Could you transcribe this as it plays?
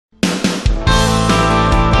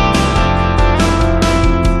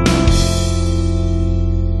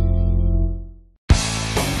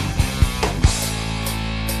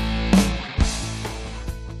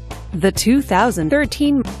the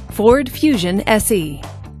 2013 Ford Fusion SE.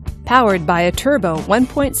 Powered by a turbo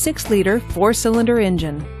 1.6-liter four-cylinder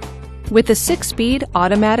engine. With a 6-speed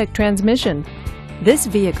automatic transmission, this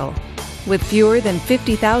vehicle, with fewer than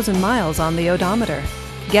 50,000 miles on the odometer,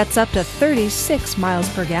 gets up to 36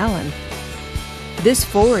 miles per gallon. This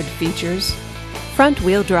Ford features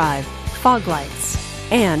front-wheel drive, fog lights,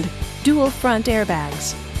 and dual front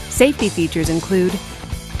airbags. Safety features include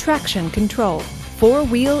traction control,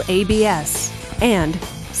 four-wheel ABS, and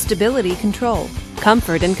stability control.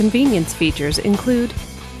 Comfort and convenience features include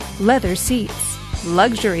leather seats,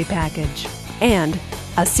 luxury package, and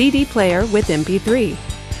a CD player with MP3.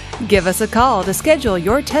 Give us a call to schedule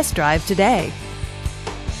your test drive today.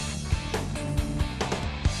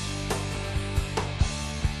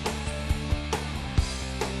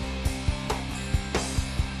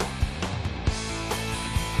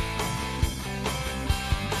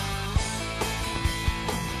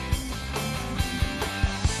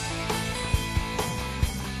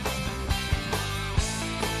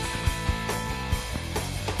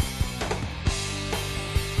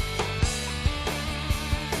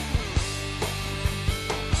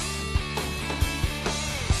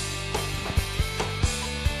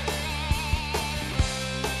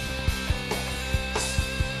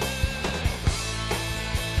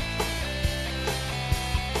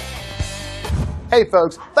 Hey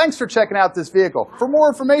folks, thanks for checking out this vehicle. For more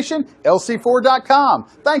information, lc4.com.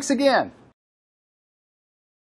 Thanks again.